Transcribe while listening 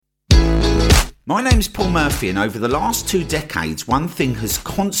My name's Paul Murphy, and over the last 2 decades, one thing has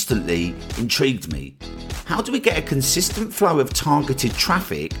constantly intrigued me. How do we get a consistent flow of targeted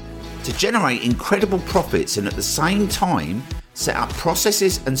traffic to generate incredible profits and at the same time set up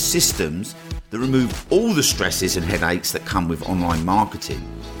processes and systems that remove all the stresses and headaches that come with online marketing?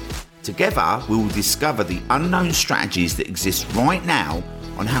 Together, we will discover the unknown strategies that exist right now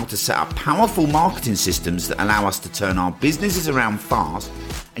on how to set up powerful marketing systems that allow us to turn our businesses around fast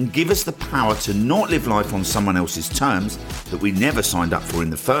and give us the power to not live life on someone else's terms that we never signed up for in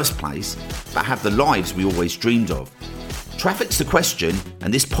the first place, but have the lives we always dreamed of. Traffic's the question,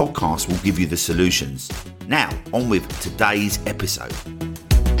 and this podcast will give you the solutions. Now, on with today's episode.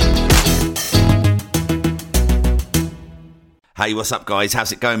 Hey, what's up, guys?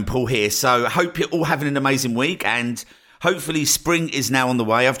 How's it going? Paul here. So I hope you're all having an amazing week, and hopefully spring is now on the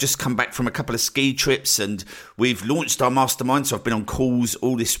way. I've just come back from a couple of ski trips and we've launched our mastermind. So I've been on calls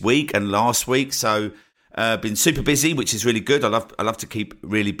all this week and last week. So been super busy, which is really good. I love to keep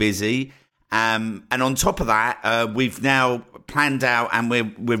really busy. And on top of that, we've now planned out and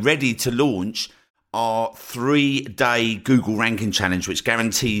we're ready to launch our 3-day Google ranking challenge, which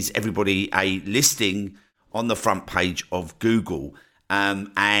guarantees everybody a listing on the front page of Google.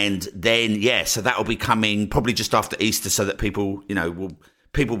 And then, so that will be coming probably just after Easter, so that people,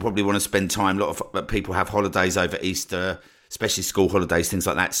 people probably want to spend time. A lot of people have holidays over Easter, especially school holidays, things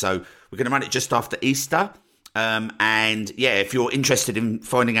like that. So we're going to run it just after Easter. If you're interested in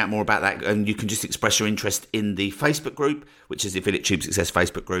finding out more about that, and you can just express your interest in the Facebook group, which is the Affiliate Tube Success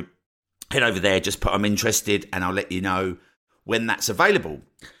Facebook group. Head over there, just put I'm interested, and I'll let you know when that's available.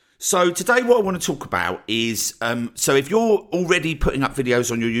 So today what I want to talk about is, so if you're already putting up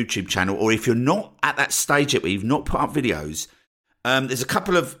videos on your YouTube channel, or if you're not at that stage yet where you've not put up videos, there's a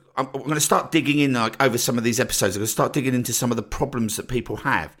couple of, I'm going to start digging in over some of these episodes. I'm going to start digging into some of the problems that people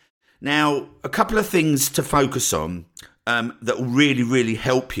have. Now, a couple of things to focus on that will really, really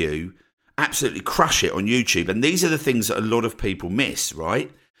help you absolutely crush it on YouTube. And these are the things that a lot of people miss, right?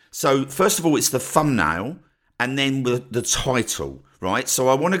 So first of all, it's the thumbnail and then the title. Right, so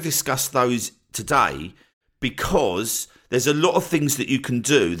I want to discuss those today because there's a lot of things that you can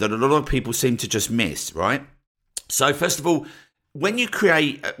do that a lot of people seem to just miss, right? So first of all, when you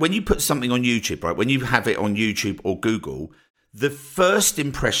put something on YouTube, right, when you have it on YouTube or Google, the first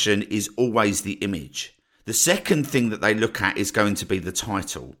impression is always the image. The second thing that they look at is going to be the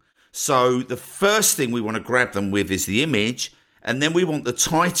title. So the first thing we want to grab them with is the image, and then we want the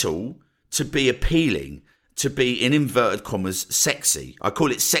title to be appealing, to be, in inverted commas, sexy. I call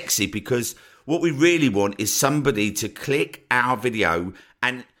it sexy because what we really want is somebody to click our video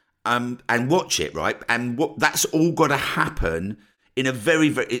and watch it, right? And that's all got to happen in a very,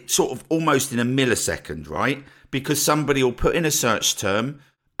 it's sort of almost in a millisecond, right? Because somebody will put in a search term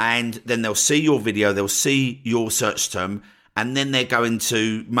and then they'll see your video, they'll see your search term, and then they're going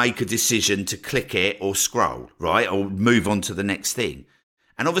to make a decision to click it or scroll, right? Or move on to the next thing.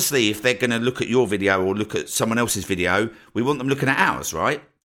 And obviously, if they're going to look at your video or look at someone else's video, we want them looking at ours, right?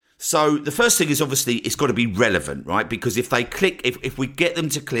 So the first thing is obviously it's got to be relevant, right? Because if they click, if we get them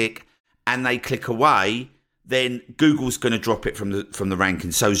to click and they click away, then Google's going to drop it from the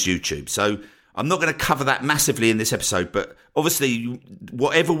ranking. So's YouTube. So I'm not going to cover that massively in this episode, but obviously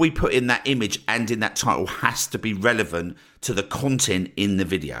whatever we put in that image and in that title has to be relevant to the content in the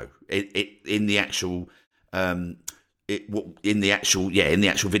video, in the actual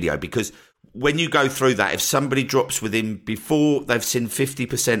video, because when you go through that, if somebody drops before they've seen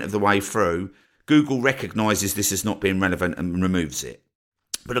 50% of the way through, Google recognizes this as not being relevant and removes it.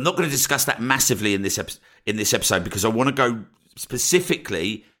 But I'm not going to discuss that massively in this episode because I want to go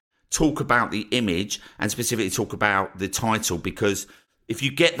specifically talk about the image and specifically talk about the title, because if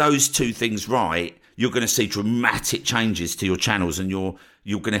you get those two things right, you're going to see dramatic changes to your channels and you're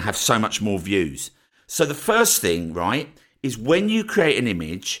going to have so much more views. So the first thing, right, is when you create an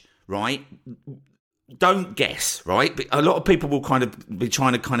image, right, don't guess, right? A lot of people will kind of be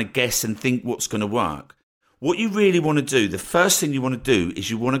trying to kind of guess and think what's going to work. What you really want to do, the first thing you want to do is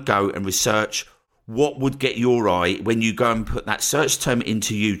you want to go and research what would get your eye when you go and put that search term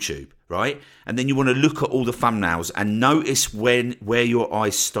into YouTube, right? And then you want to look at all the thumbnails and notice where your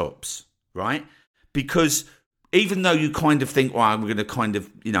eye stops, right? Because even though you kind of think, well, I'm going to kind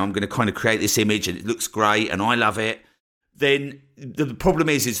of create this image and it looks great and I love it, then the problem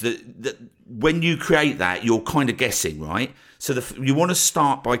is that when you create that, you're kind of guessing, right? So you want to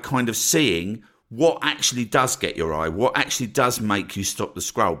start by kind of seeing what actually does get your eye, what actually does make you stop the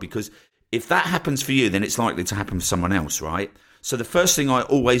scroll. Because if that happens for you, then it's likely to happen for someone else, right? So the first thing I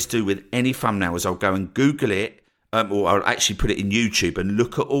always do with any thumbnail is I'll go and Google it, or I'll actually put it in YouTube and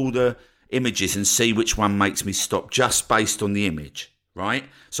look at all the images and see which one makes me stop just based on the image, right?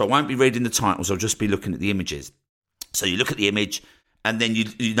 So I won't be reading the titles, I'll just be looking at the images. So you look at the image and then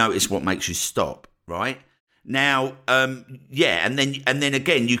you notice what makes you stop, right? Now, and then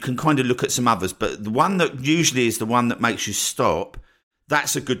again, you can kind of look at some others, but the one that usually is the one that makes you stop,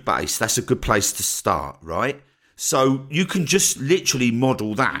 that's a good base. That's a good place to start, right? So you can just literally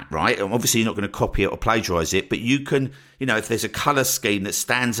model that, right? And obviously, you're not going to copy it or plagiarize it, but you can, if there's a color scheme that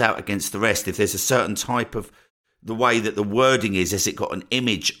stands out against the rest, if there's a certain type of the way that the wording is, has it got an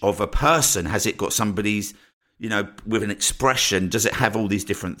image of a person? Has it got somebody's, with an expression? Does it have all these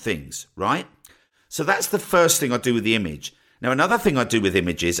different things, right? So that's the first thing I do with the image. Now, another thing I do with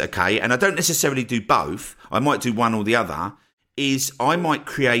images, okay, and I don't necessarily do both, I might do one or the other, is I might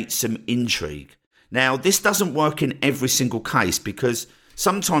create some intrigue. Now, this doesn't work in every single case because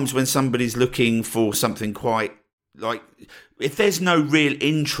sometimes when somebody's looking for something quite like, if there's no real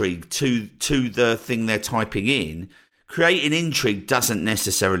intrigue to the thing they're typing in, creating intrigue doesn't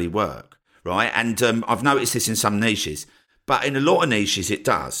necessarily work, right? And I've noticed this in some niches, but in a lot of niches it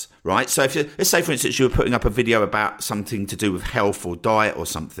does, right? So let's say, for instance, you were putting up a video about something to do with health or diet or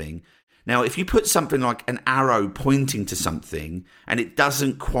something. Now, if you put something like an arrow pointing to something and it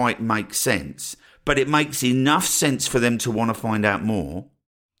doesn't quite make sense, but it makes enough sense for them to want to find out more,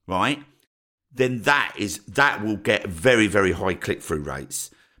 right? Then that will get very, very high click-through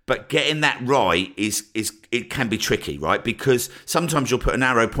rates. But getting that right it can be tricky, right? Because sometimes you'll put an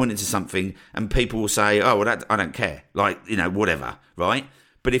arrow pointing to something and people will say, oh, well, I don't care. Like, whatever, right?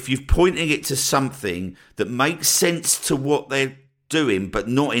 But if you're pointing it to something that makes sense to what they're doing, but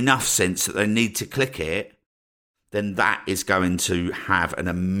not enough sense that they need to click it, then that is going to have an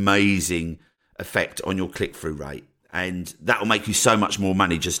amazing effect on your click-through rate. And that will make you so much more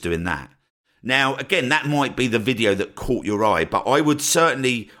money just doing that. Now, again, that might be the video that caught your eye, but I would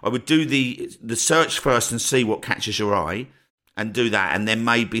do the search first and see what catches your eye and do that. And then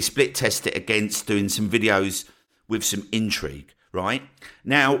maybe split test it against doing some videos with some intrigue, right?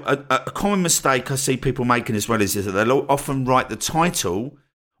 Now, a common mistake I see people making as well is that they'll often write the title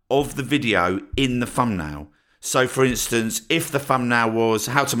of the video in the thumbnail. So, for instance, if the thumbnail was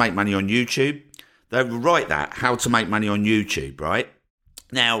how to make money on YouTube, they will write that, how to make money on YouTube, right?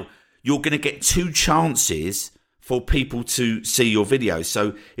 Now, you're going to get two chances for people to see your video.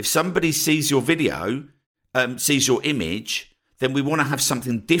 So if somebody sees your video, sees your image, then we want to have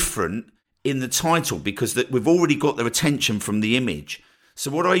something different in the title because we've already got their attention from the image.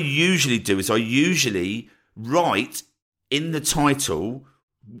 So what I usually do is I usually write in the title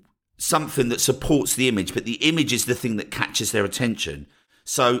something that supports the image, but the image is the thing that catches their attention.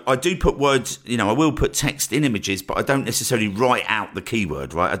 So I do put words, I will put text in images, but I don't necessarily write out the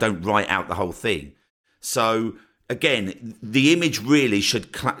keyword, right? I don't write out the whole thing. So again, the image really should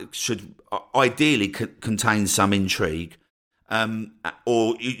ideally contain some intrigue,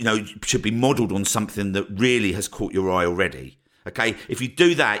 or should be modelled on something that really has caught your eye already. Okay, if you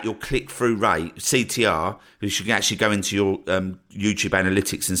do that, your click-through rate, CTR, which you can actually go into your YouTube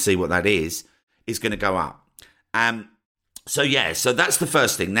analytics and see what that is going to go up. So that's the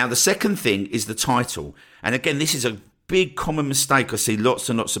first thing. Now, the second thing is the title. And again, this is a big common mistake I see lots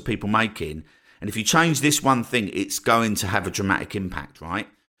and lots of people making. And if you change this one thing, it's going to have a dramatic impact, right?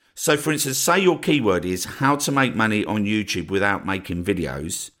 So, for instance, say your keyword is how to make money on YouTube without making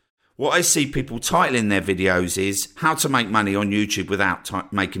videos. What I see people titling their videos is how to make money on YouTube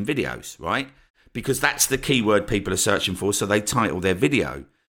without making videos, right? Because that's the keyword people are searching for, so they title their video.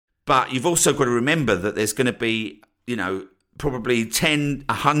 But you've also got to remember that there's going to be, probably 10,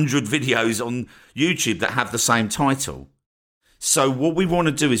 100 videos on YouTube that have the same title. So what we want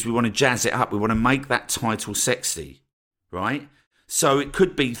to do is we want to jazz it up. We want to make that title sexy, right? So it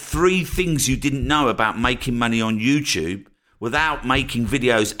could be 3 things you didn't know about making money on YouTube without making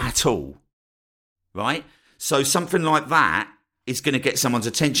videos at all, right? So something like that is going to get someone's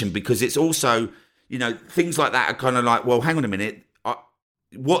attention because it's also, things like that are kind of like, well, hang on a minute.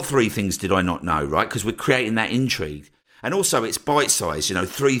 What 3 things did I not know, right? Because we're creating that intrigue. And also it's bite-sized,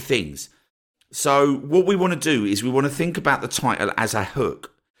 3 things. So what we want to do is we want to think about the title as a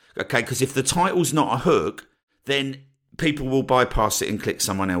hook, okay? Because if the title's not a hook, then people will bypass it and click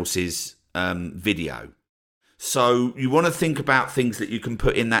someone else's video. So you want to think about things that you can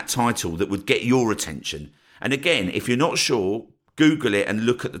put in that title that would get your attention. And again, if you're not sure, Google it and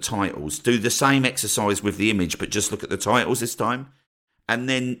look at the titles. Do the same exercise with the image, but just look at the titles this time. And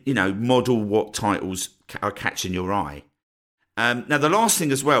then, model what titles are catching your eye. Now, the last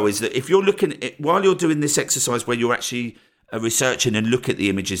thing as well is that if you're looking at, while you're doing this exercise where you're actually researching and look at the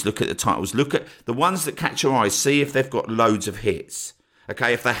images, look at the titles, look at the ones that catch your eye, see if they've got loads of hits.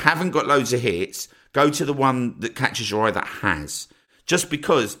 Okay, if they haven't got loads of hits, go to the one that catches your eye that has. Just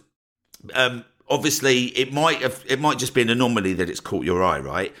because, obviously, it might just be an anomaly that it's caught your eye,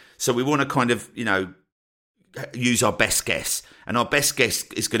 right? So we want to kind of, use our best guess, and our best guess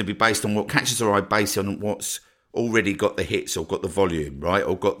is going to be based on what catches our eye, based on what's already got the hits or got the volume, right,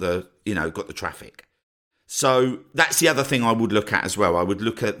 or got the traffic. So that's the other thing I would look at as well. I would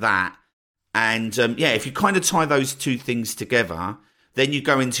look at that, and if you kind of tie those two things together, then you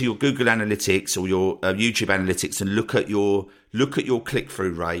go into your Google Analytics or your YouTube Analytics and look at your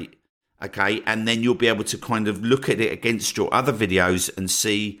click-through rate, okay, and then you'll be able to kind of look at it against your other videos and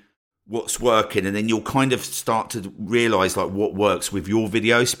see what's working, and then you'll kind of start to realize like what works with your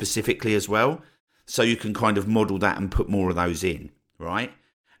video specifically as well, so you can kind of model that and put more of those in, right?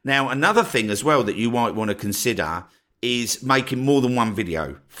 Now, another thing as well that you might want to consider is making more than one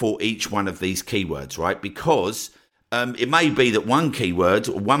video for each one of these keywords, right? Because it may be that one keyword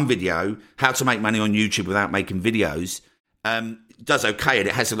or one video, how to make money on YouTube without making videos, does okay, and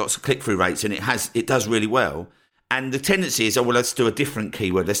it has lots of click-through rates, and it does really well. And the tendency is, let's do a different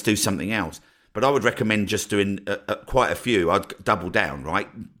keyword, let's do something else. But I would recommend just doing quite a few. I'd double down, right?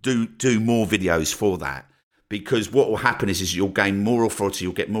 Do more videos for that, because what will happen is you'll gain more authority,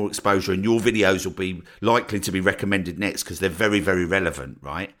 you'll get more exposure, and your videos will be likely to be recommended next because they're very, very relevant,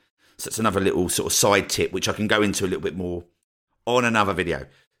 right? So it's another little sort of side tip, which I can go into a little bit more on another video,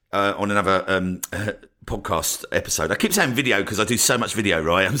 on another podcast episode. I keep saying video because I do so much video,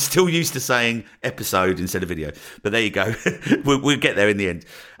 right? I'm still used to saying episode instead of video. But there you go. we'll get there in the end.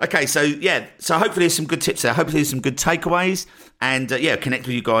 Okay, so hopefully there's some good tips there. Hopefully there's some good takeaways. And connect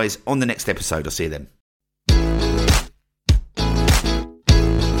with you guys on the next episode. I'll see you then.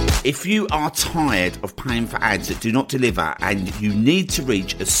 If you are tired of paying for ads that do not deliver and you need to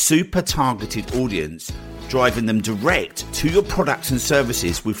reach a super targeted audience, driving them direct to your products and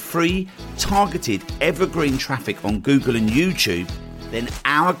services with free, targeted, evergreen traffic on Google and YouTube, then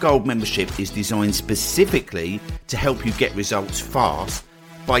our Gold membership is designed specifically to help you get results fast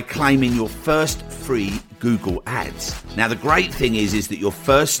by claiming your first free Google ads. Now, the great thing is that your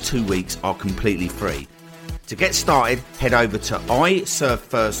first 2 weeks are completely free. To get started, head over to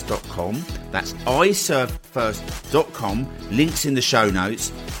iservefirst.com. That's iservefirst.com. Links in the show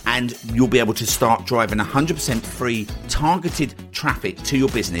notes, and you'll be able to start driving 100% free targeted traffic to your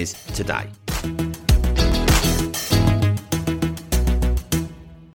business today.